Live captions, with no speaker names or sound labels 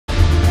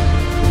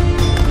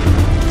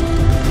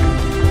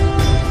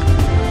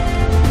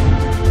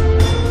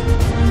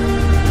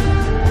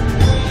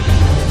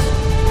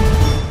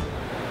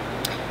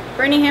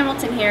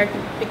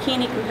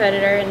bikini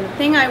competitor, and the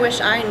thing I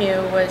wish I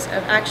knew was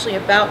actually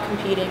about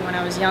competing when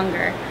I was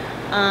younger.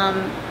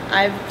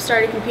 I've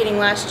started competing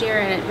last year,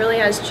 and it really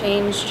has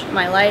changed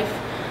my life,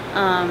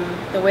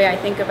 the way I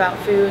think about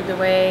food, the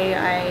way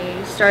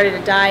I started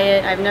a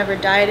diet. I've never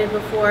dieted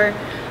before,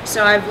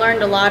 so I've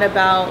learned a lot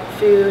about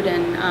food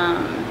and,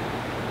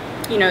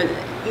 you know,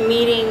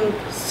 meeting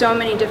so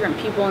many different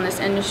people in this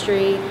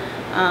industry,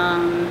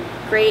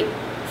 great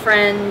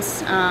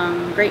friends,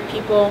 great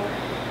people,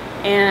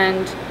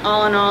 and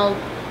all in all,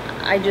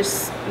 I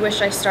just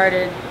wish I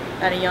started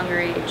at a younger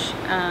age.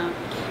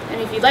 And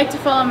if you'd like to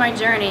follow my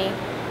journey,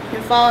 you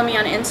can follow me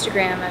on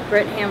Instagram at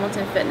Britt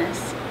Hamilton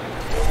Fitness.